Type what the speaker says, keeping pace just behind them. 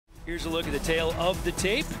Here's a look at the tail of the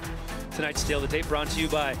tape. Tonight's tail of the tape brought to you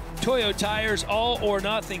by Toyo Tires, all or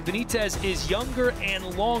nothing. Benitez is younger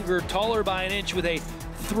and longer, taller by an inch with a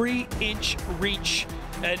 3-inch reach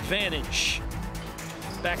advantage.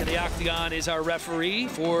 Back in the octagon is our referee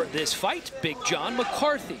for this fight, Big John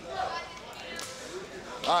McCarthy.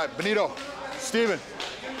 All right, Benito, Steven,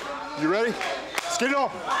 you ready? Let's get it on.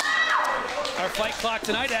 Our fight clock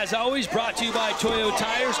tonight, as always, brought to you by Toyo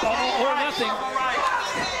Tires, all or nothing.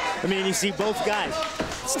 I mean, you see both guys.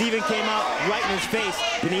 Steven came out right in his face.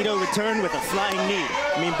 Benito returned with a flying knee.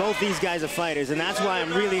 I mean, both these guys are fighters, and that's why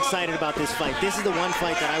I'm really excited about this fight. This is the one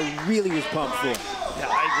fight that I really was pumped for. Yeah,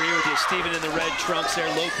 I agree with you. Steven in the red trunks there,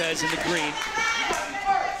 Lopez in the green.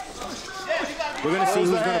 We're going to see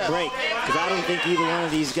who's going to break, because I don't think either one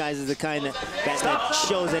of these guys is the kind that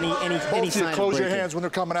shows any sign of breaking. Close your hands when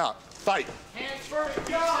they're coming out. Fight.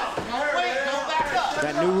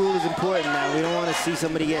 That new rule is important now. We don't want to see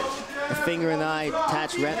somebody get a finger in the eye,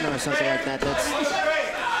 attached retina or something like that. That's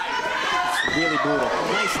really brutal.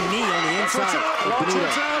 Nice knee on the inside. Benito.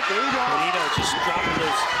 Benito just dropping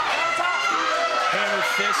those hammered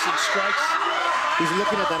fists and strikes. He's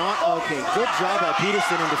looking at that. Okay, good job by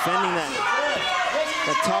Peterson in defending that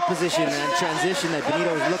top position and transition that Benito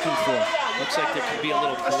was looking for. Looks like there could be a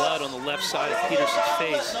little blood on the left side of Peterson's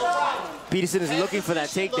face. Peterson is looking for that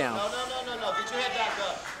takedown.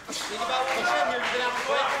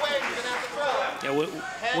 Yeah,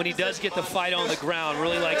 when he does get the fight on the ground,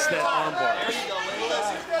 really likes that armbar.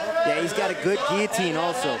 Yeah, he's got a good guillotine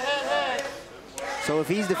also. So if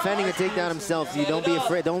he's defending a takedown himself, you don't be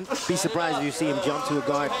afraid. Don't be surprised if you see him jump to a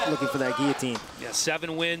guard looking for that guillotine. Yeah,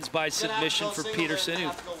 7 wins by submission for Peterson,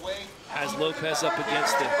 who has Lopez up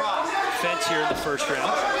against the fence here in the first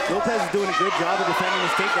round. Lopez is doing a good job of defending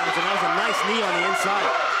his takedowns, and that was a nice knee on the inside.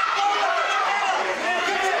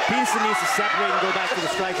 Peterson needs to separate and go back to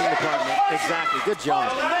the striking department. Exactly, good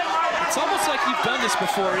job. It's almost like you've done this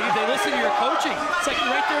before, Eve. They listen to your coaching. It's like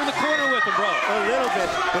you're right there in the corner with him, bro. A little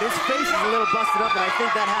bit, but his face is a little busted up, and I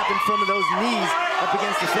think that happened from those knees up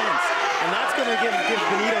against the fence. And that's going to give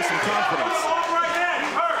Benito some confidence.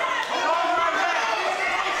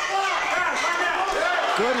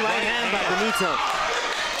 Good right hand by Benito.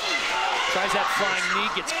 Tries that flying knee,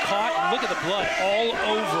 gets caught, and look at the blood all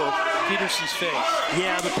over Peterson's face.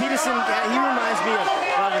 Yeah, but Peterson, he reminds me of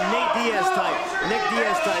a Nick Diaz type,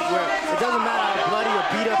 where it doesn't matter how bloody or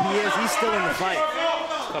beat up he is, he's still in the fight.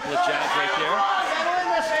 A couple of jabs right there.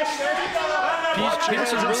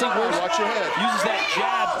 Peterson really uses that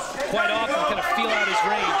jab quite often to kind of feel out his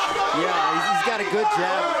range. Yeah, he's got a good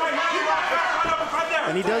jab.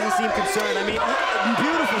 And he doesn't seem concerned. I mean,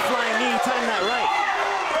 beautiful flying knee, he timed that right.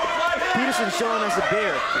 Peterson showing us a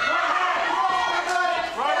beard.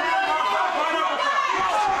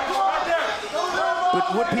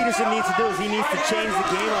 But what Peterson needs to do is he needs to change the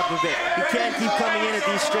game up a bit. He can't keep coming in at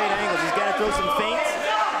these straight angles. He's got to throw some feints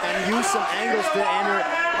and use some angles to enter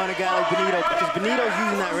on a guy like Benito, because Benito's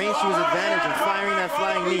using that range to his advantage and firing that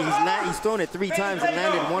flying knee. He's thrown it 3 times and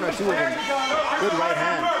landed 1 or 2 of them. Good right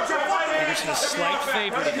hand. Peterson a slight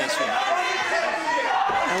favorite in this one.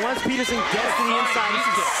 And once Peterson gets to the inside, he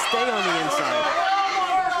can stay on the inside.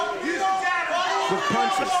 With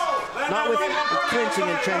punches, not with clinching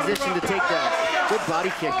and transition to takedown. Good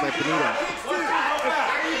body kick by Benito.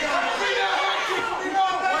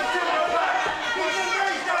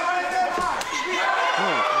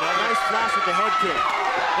 Oh, nice flash with the head kick.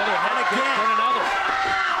 Another head kick, and another.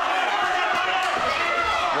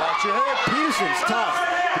 Watch your head. Peterson's tough,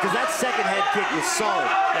 because that second head kick was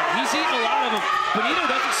solid. Yeah, he's eating a lot of them. Benito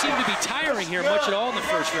doesn't seem to be tiring here much at all in the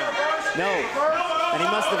first round. No, and he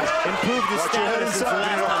must have improved his stamina since the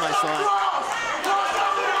last time I saw it.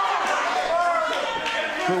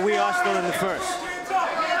 But we are still in the first.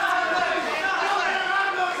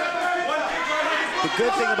 The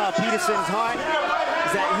good thing about Peterson's heart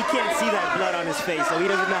is that he can't see that blood on his face, so he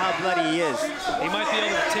doesn't know how bloody he is. He might be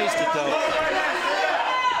able to taste it, though.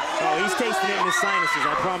 Oh, he's tasting it in his sinuses,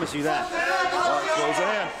 I promise you that. All right, close the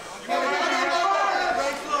hand.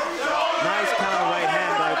 Nice counter right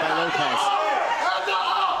hand by Lopez.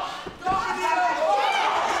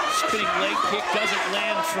 Spinning leg kick doesn't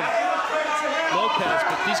land from Lopez,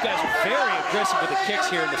 but these guys are very aggressive with the kicks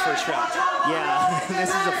here in the first round. Yeah,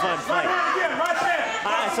 this is a fun fight.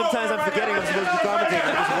 Sometimes I'm forgetting I'm supposed to be commentating.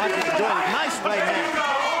 I'm just watching and enjoying it. Nice right hand.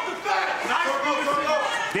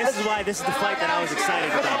 This is why this is the fight that I was excited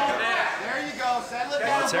about.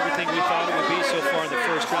 Well, it's everything we thought it would be so far in the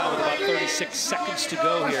first round with about 36 seconds to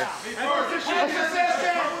go here.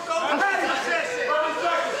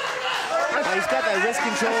 He's got that wrist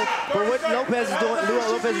control, but what Lopez is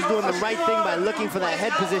doing the right thing by looking for that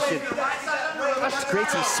head position to create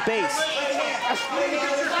some space.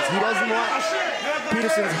 He doesn't want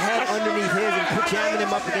Peterson's head underneath his and jamming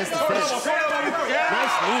him up against the fence.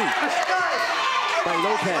 Nice knee by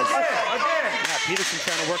Lopez. Yeah, Peterson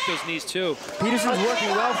trying to work those knees too. Peterson's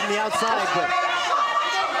working well from the outside, but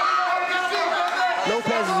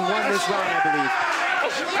Lopez has won this round, I believe.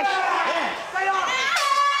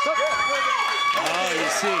 Oh, you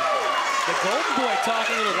see, the Golden Boy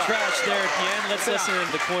talking a little trash there at the end. Let's listen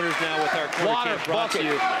into the corners now with our corner cam brought to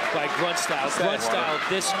you by Grunt Style. Grunt Style,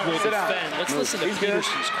 this will defend. Let's listen to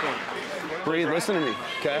Peterson's corner. Breathe, listen to me,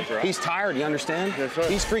 okay? He's tired, you understand?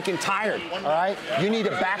 He's freaking tired, all right? You need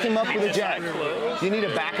to back him up with a jab. You need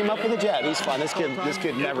to back him up with a jab. He's fine. This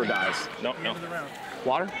kid never dies. No.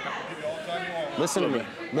 Water? Listen to me.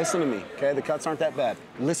 Listen to me, okay? The cuts aren't that bad.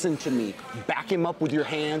 Listen to me. Back him up with your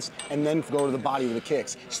hands and then go to the body with the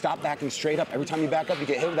kicks. Stop backing straight up. Every time you back up, you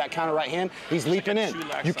get hit with that counter right hand. He's leaping in.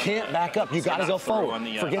 You can't back up. You gotta go forward.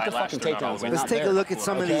 Forget the fucking takedowns. Let's take a look at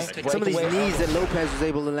some of these knees that Lopez was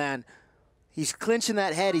able to land. He's clinching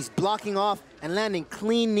that head, he's blocking off and landing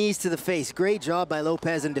clean knees to the face. Great job by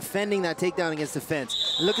Lopez in defending that takedown against the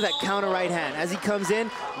fence. And look at that counter right hand. As he comes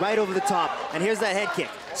in, right over the top. And here's that head kick.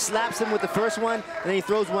 Slaps him with the first one, and then he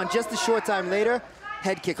throws one just a short time later.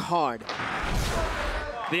 Head kick hard.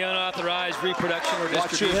 The unauthorized reproduction or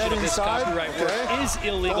distribution of this copyright work is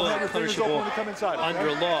illegal and punishable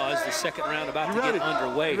under laws. The second round about to get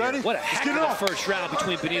underway. What a heck of a first round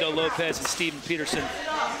between Benito Lopez and Steven Peterson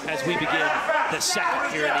as we begin the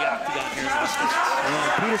second here in the octagon here in Las Vegas.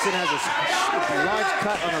 Peterson has a large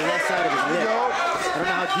cut on the left side of his lip. I don't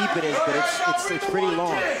know how deep it is, but it's pretty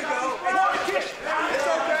long.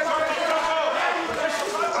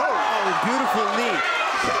 Oh, beautiful knee.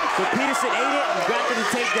 So Peterson ate it and got to the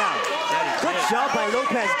takedown. Good job by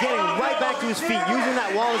Lopez getting right back to his feet, using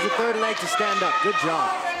that wall as a third leg to stand up. Good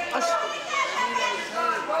job.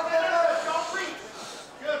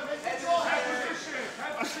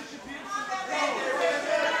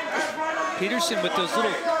 Peterson with those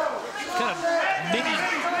little kind of mini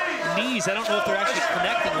knees. I don't know if they're actually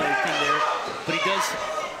connecting or anything there, but he does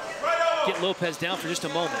get Lopez down for just a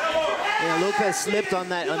moment. Yeah, Lopez slipped on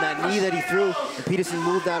that knee that he threw, and Peterson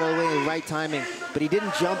moved out of the way in the right timing, but he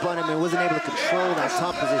didn't jump on him and wasn't able to control that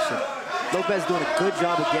top position. Lopez doing a good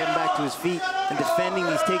job of getting back to his feet and defending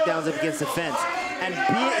these takedowns up against the fence. And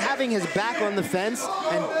having his back on the fence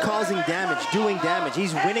and causing damage, doing damage.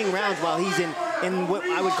 He's winning rounds while he's in what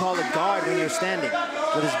I would call a guard when you're standing,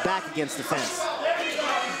 with his back against the fence.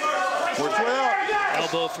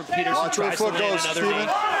 Elbow from Peterson, tries to land another knee.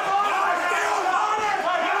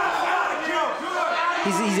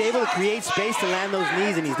 He's able to create space to land those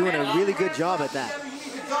knees, and he's doing a really good job at that.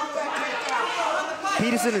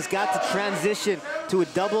 Peterson has got to transition to a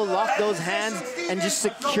double, lock those hands, and just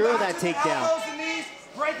secure that takedown.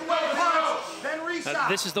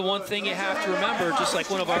 This is the one thing you have to remember, just like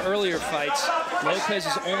one of our earlier fights, Lopez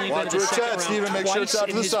has only been in the second round twice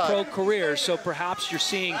in his pro career, so perhaps you're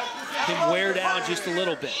seeing him wear down just a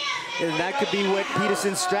little bit. And that could be what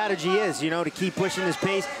Peterson's strategy is, you know, to keep pushing his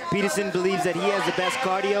pace. Peterson believes that he has the best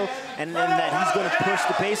cardio and that he's going to push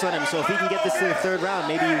the pace on him. So if he can get this to the third round,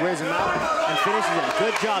 maybe he wears him out and finishes him.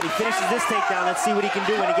 Good job. He finishes this takedown. Let's see what he can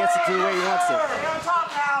do when he gets it to the way he wants it.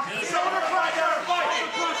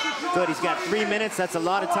 Good, he's got 3 minutes. That's a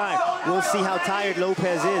lot of time. We'll see how tired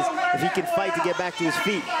Lopez is if he can fight to get back to his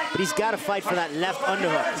feet. But he's got to fight for that left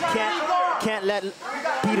underhook. Can't let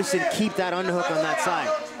Peterson keep that underhook on that side.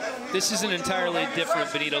 This is an entirely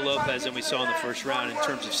different Benito Lopez than we saw in the first round in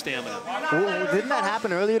terms of stamina. Well, didn't that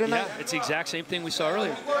happen earlier tonight? Yeah, it's the exact same thing we saw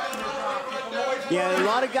earlier. Yeah, a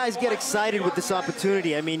lot of guys get excited with this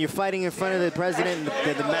opportunity. I mean, you're fighting in front of the president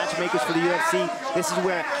and the matchmakers for the UFC. This is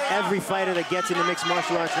where every fighter that gets into mixed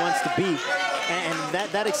martial arts wants to be. And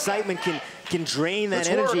that excitement can drain that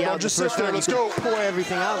energy out in the first round. You can pour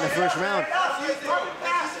everything out in the first round.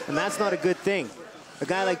 And that's not a good thing. A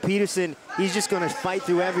guy like Peterson, he's just going to fight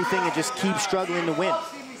through everything and just keep struggling to win.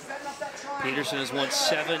 Peterson has won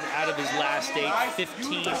 7 out of his last 8,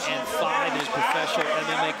 15-5 in his professional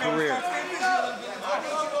MMA career.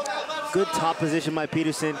 Good top position by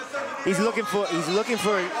Peterson. He's looking for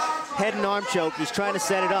a head and arm choke. He's trying to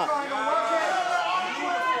set it up.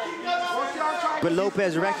 But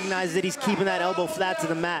Lopez recognizes that he's keeping that elbow flat to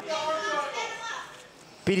the mat.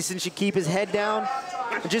 Peterson should keep his head down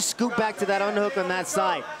and just scoop back to that underhook on that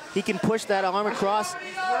side. He can push that arm across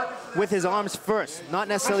with his arms first, not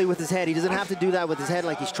necessarily with his head. He doesn't have to do that with his head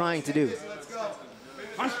like he's trying to do.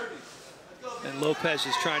 And Lopez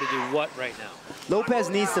is trying to do what right now? Lopez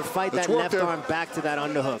needs to fight that left arm back to that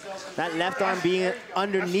underhook. That left arm being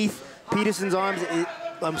underneath Peterson's arms,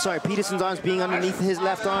 Peterson's arms being underneath his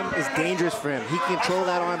left arm is dangerous for him. He can control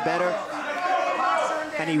that arm better,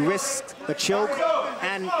 and he risks a choke,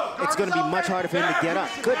 and it's going to be much harder for him to get up.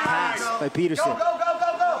 Good pass by Peterson.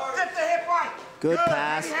 Good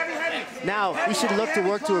pass. Now, he should look to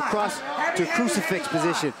work to a crucifix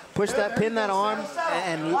position. Push that, pin that arm,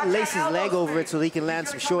 and lace his leg over it so he can land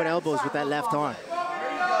some short elbows with that left arm.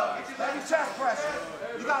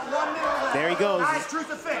 There he goes.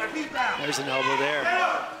 There's an elbow there.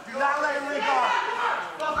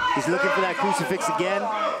 He's looking for that crucifix again.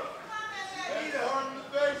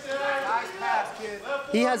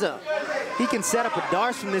 He can set up a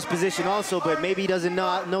darce from this position also, but maybe he doesn't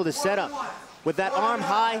know the setup. With that arm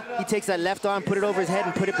high, he takes that left arm, put it over his head,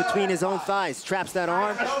 and put it between his own thighs. Traps that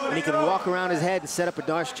arm, and he can walk around his head and set up a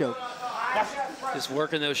darce choke. Just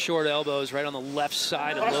working those short elbows right on the left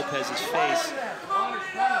side of Lopez's face.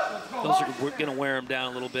 Those are going to wear him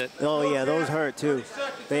down a little bit. Oh yeah, those hurt too.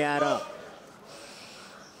 They add up.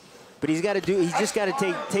 But he's just got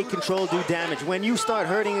to take control, do damage. When you start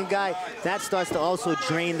hurting a guy, that starts to also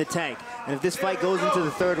drain the tank. And if this fight goes into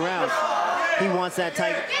the third round, he wants that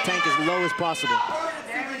tank as low as possible.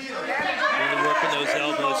 Really working those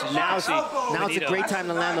elbows. Now it's a great time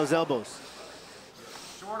to land those elbows.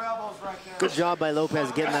 Short elbows right there. Good job by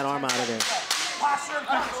Lopez getting that arm out of there. Posture and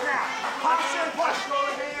push now. Posture and push.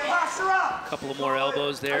 Posture up. A couple of more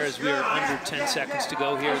elbows there as we are under 10 seconds to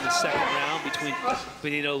go here in the second round between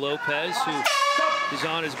Benito Lopez, who is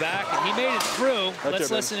on his back, and he made it through. Let's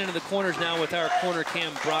listen into the corners now with our corner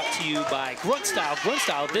cam brought to you by Grunt Style. Grunt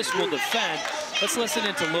Style, this will defend. Let's listen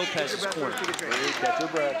into Lopez's corner. Catch your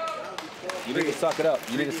breath. You need to suck it up.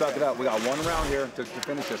 You need to suck it up. We got one round here to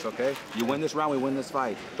finish this, okay? You win this round, we win this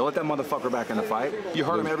fight. Don't let that motherfucker back in the fight. You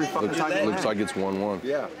hurt him every fucking time. Looks like it's 1-1.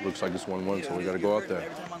 Yeah. Looks like it's 1-1, so we got to go out there.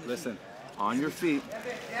 Listen, on your feet,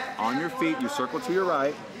 you circle to your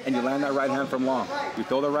right, and you land that right hand from long. You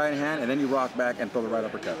throw the right hand, and then you rock back and throw the right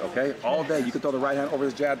uppercut, okay? All day, you can throw the right hand over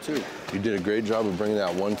his jab, too. You did a great job of bringing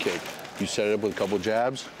that one kick. You set it up with a couple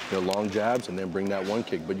jabs, long jabs, and then bring that one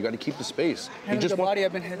kick. But you got to keep the space. You just body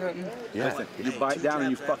I've been hitting. Yeah. Listen, you bite down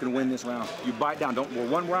and you fucking win this round. You bite down. We're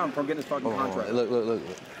one round from getting this fucking contract. Look.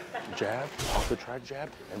 Jab, off the track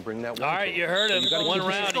jab, and bring that one. All right, you heard him. One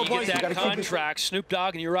round, and you get that contract. Snoop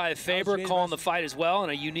Dogg and Uriah Faber calling the fight as well,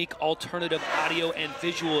 and a unique alternative audio and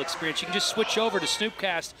visual experience. You can just switch over to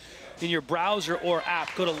Snoopcast in your browser or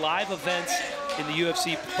app. Go to live events in the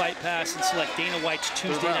UFC Fight Pass and select Dana White's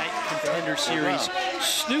Tuesday Night Contender Series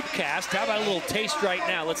Snoopcast. How about a little taste right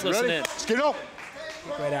now? Let's listen in. Skiddo.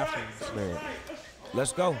 Right after. Man,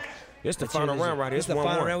 let's go. It's the final round right here. It's the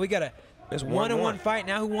final round. We got a one-on-one fight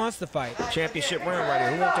now. Who wants the fight? Championship round right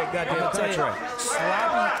here. Who wants that goddamn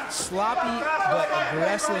contract? Sloppy but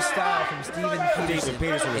aggressive style from Steven Peterson.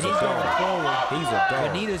 Peterson is and he's going forward. He's a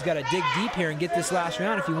dog. Benito's got to dig deep here and get this last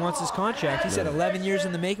round if he wants his contract. He said 11 years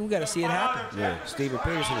in the making. We got to see it happen. Yeah, Steven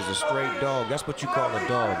Peterson is a straight dog. That's what you call a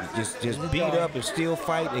dog. Just beat up and still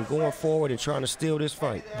fight and going forward and trying to steal this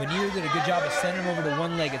fight. Benito did a good job of sending him over to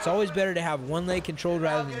one leg. It's always better to have one leg controlled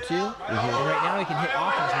rather than two. And right now he can hit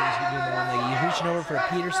offense when he's doing the one leg. He's reaching over for a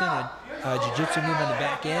Peterson, a jiu-jitsu move on the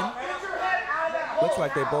back end. Looks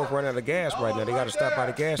like they both run out of gas right now. They got to stop by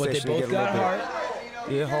the gas station. But they both got heart.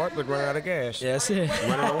 Yeah, heart, but run out of gas. That's it.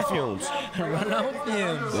 Running on fumes. Running on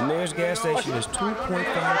fumes. The nearest gas station is 2.5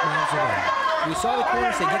 miles away. We saw the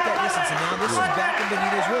corner say get that distance, and now this is back in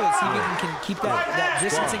Benito's will. Let's see if he can keep that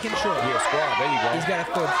distance and control. Yeah, squad. There you go. He's got to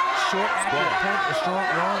throw short, accurate punch,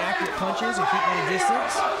 long, accurate punches and keep him at a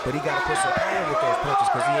distance. But he got to put some power with those punches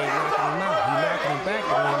because he ain't knocking him out. He's knocking him back,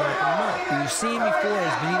 but he ain't knocking him out. We've seen before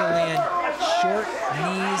is Benito land short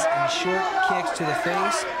knees and short kicks to the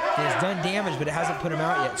face. He has done damage, but it hasn't put him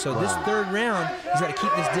out yet. So this third round, he's got to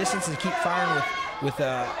keep this distance and keep firing with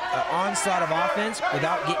an onslaught of offense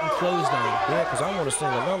without getting closed on. Yeah, because I want to sing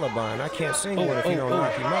a lullaby, and I can't sing one if you don't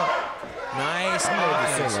knock him out. Nice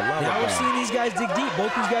offense. Now we're seeing these guys dig deep.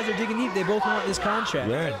 Both these guys are digging deep. They both want this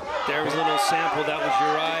contract. Yeah. There was a little sample. That was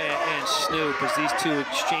Uriah and Snoop as these two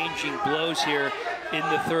exchanging blows here in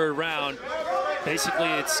the third round. Basically,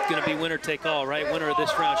 it's going to be winner take all, right? Winner of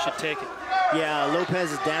this round should take it. Yeah,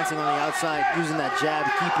 Lopez is dancing on the outside, using that jab,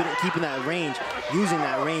 keeping that range, using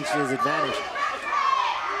that range to his advantage.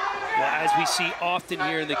 Well, as we see often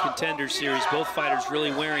here in the Contender Series, both fighters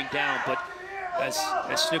really wearing down, but as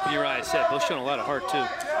Snoop and Uriah said, both showing a lot of heart, too.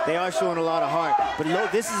 They are showing a lot of heart, but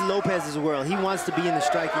this is Lopez's world. He wants to be in the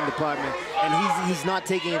striking department, and he's not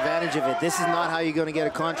taking advantage of it. This is not how you're going to get a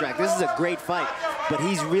contract. This is a great fight. but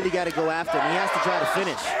he's really got to go after him. He has to try to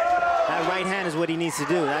finish. That right hand is what he needs to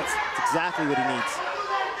do. That's exactly what he needs.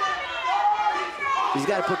 He's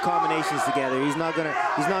got to put combinations together. He's not gonna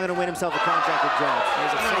win himself a contract with jabs.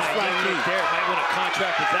 There's a nice flying knee there. Might win a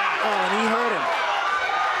contract with that. Oh, and he hurt him.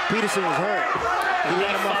 Peterson was hurt. He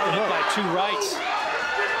let him off the hook. By 2 rights.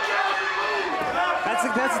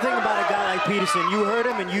 That's the thing about a guy like Peterson. You hurt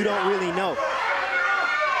him and you don't really know.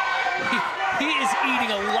 He is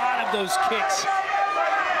eating a lot of those kicks.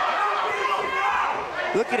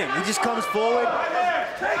 Look at him. He just comes forward.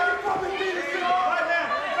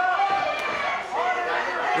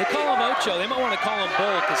 They call him Ocho. They might want to call him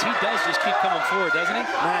Bull because he does just keep coming forward, doesn't he?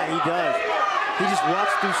 Man, he does. He just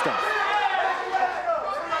walks through stuff.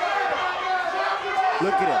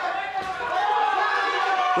 Look at him.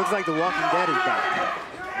 Looks like the Walking Dead is back.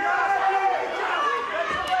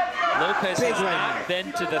 Lopez has not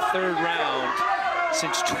been to the 3rd round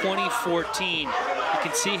since 2014. You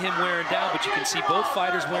can see him wearing down, but you can see both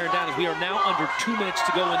fighters wearing down as we are now under 2 minutes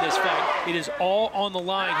to go in this fight. It is all on the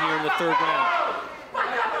line here in the 3rd round.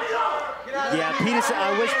 Yeah, Peterson,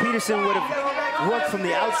 I wish Peterson would have worked from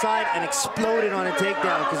the outside and exploded on a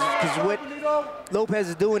takedown, because what Lopez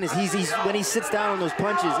is doing is when he sits down on those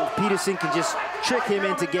punches, if Peterson can just trick him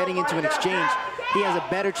into getting into an exchange, he has a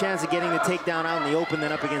better chance of getting the takedown out in the open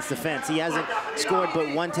than up against the fence. He hasn't scored but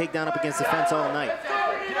 1 takedown up against the fence all night.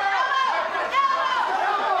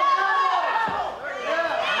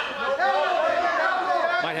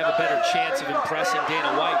 Might have a better chance of impressing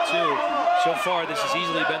Dana White, too. So far, this has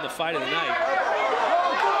easily been the fight of the night.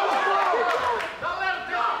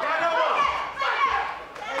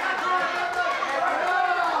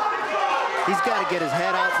 He's got to get his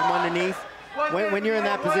head out from underneath. When you're in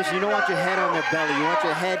that position, you don't want your head on their belly. You want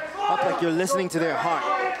your head up like you're listening to their heart.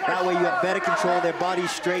 That way you have better control, their body's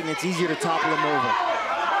straight, and it's easier to topple him over.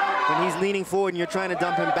 When he's leaning forward and you're trying to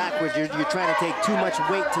dump him backwards, you're trying to take too much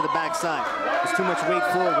weight to the backside. There's too much weight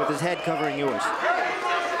forward with his head covering yours.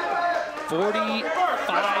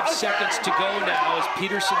 45 seconds to go now as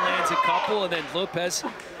Peterson lands a couple, and then Lopez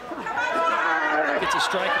gets a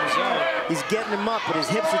strike of his own. He's getting him up, but his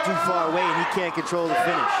hips are too far away, and he can't control the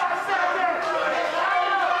finish.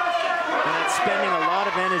 And that's spending a lot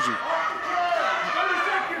of energy.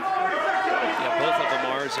 Yeah, both of them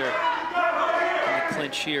are as they're in the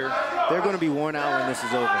clinch here. They're going to be worn out when this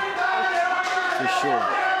is over, for sure.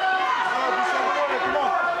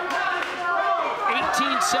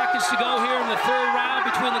 18 seconds to go here in the 3rd round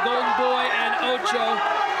between the Golden Boy and Ocho.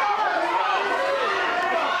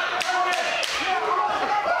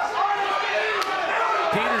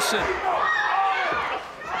 Peterson.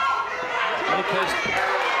 Lopez.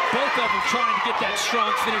 Both of them trying to get that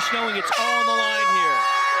strong finish, knowing it's all on the line here.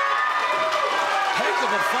 Heck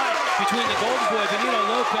of a fight between the Golden Boy, Benito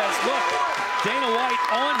Lopez. Look, Dana White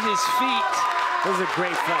on his feet. It was a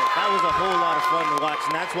great fight. That was a whole lot of fun to watch,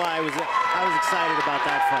 and that's why I was excited about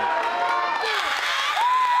that fight.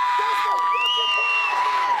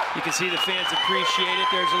 You can see the fans appreciate it.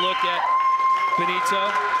 There's a look at Benito.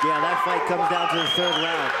 Yeah, that fight comes down to the 3rd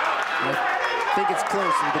round. I think it's close,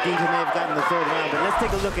 and Benito may have gotten the 3rd round, but let's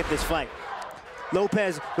take a look at this fight.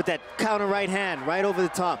 Lopez with that counter right hand right over the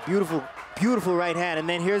top. Beautiful, beautiful right hand, and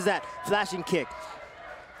then here's that flashing kick.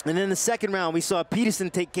 And then the 2nd round, we saw Peterson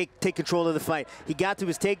take control of the fight. He got to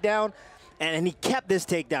his takedown, and he kept this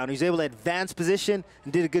takedown. He was able to advance position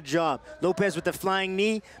and did a good job. Lopez with the flying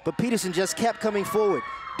knee, but Peterson just kept coming forward,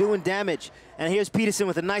 doing damage. And here's Peterson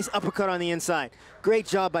with a nice uppercut on the inside. Great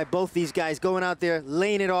job by both these guys, going out there,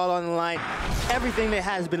 laying it all on the line. Everything that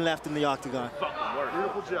has been left in the octagon.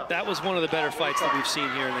 That was one of the better fights that we've seen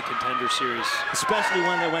here in the Contender Series. Especially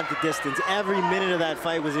one that went the distance. Every minute of that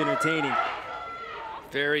fight was entertaining.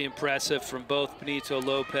 Very impressive from both Benito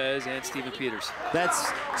Lopez and Steven Peterson.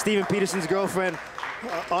 That's Steven Peterson's girlfriend,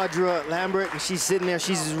 Audra Lambert, and she's sitting there.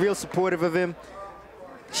 She's real supportive of him.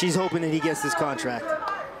 She's hoping that he gets this contract.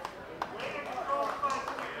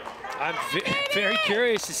 I'm very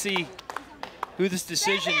curious to see who this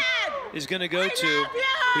decision is going to go to.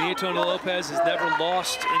 Benito Lopez has never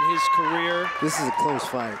lost in his career. This is a close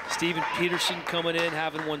fight. Steven Peterson coming in,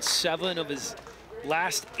 having won 7 of his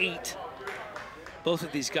last 8. Both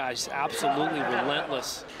of these guys absolutely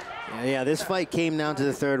relentless. Yeah, this fight came down to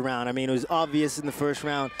the 3rd round. I mean, it was obvious in the 1st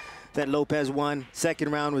round that Lopez won.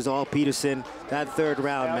 2nd round was all Peterson. That 3rd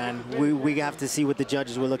round, man, we have to see what the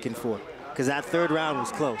judges were looking for, because that 3rd round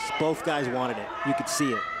was close. Both guys wanted it. You could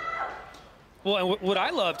see it. Well, and what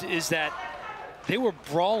I loved is that they were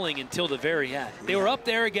brawling until the very end. They were up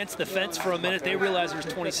there against the fence for a minute. They realized there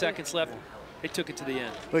was 20 seconds left. They took it to the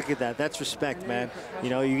end. Look at that. That's respect, man. You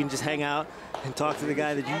know, you can just hang out and talk to the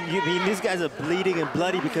guy that I mean, these guys are bleeding and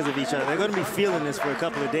bloody because of each other. They're going to be feeling this for a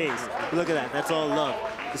couple of days. But look at that. That's all love.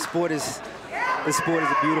 The sport is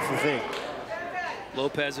a beautiful thing.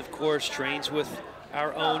 Lopez, of course, trains with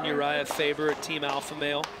our own Uriah Faber at Team Alpha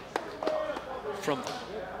Male from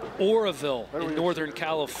Oroville in Northern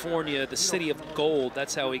California, the city of gold.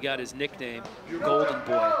 That's how he got his nickname, Golden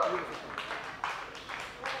Boy.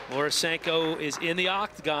 Laura Sanko is in the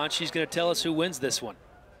octagon. She's going to tell us who wins this one.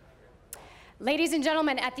 Ladies and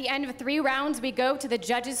gentlemen, at the end of 3 rounds, we go to the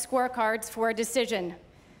judges' scorecards for a decision.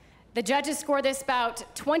 The judges score this bout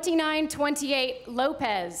 29-28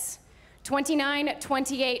 Lopez,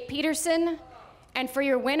 29-28 Peterson, and for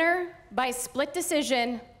your winner, by split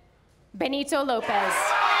decision, Benito Lopez.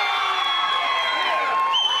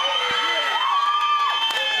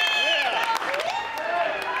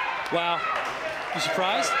 Wow. You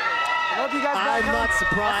surprised? I'm not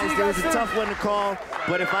surprised. It was a tough one to call,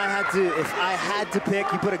 but if I had to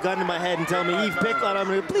pick, you put a gun to my head and tell me, Eve, pick one, I'm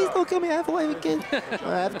gonna, please don't kill me. I have a wife and kids.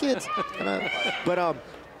 I have kids. But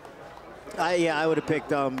I would have picked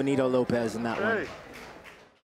Benito Lopez in that one.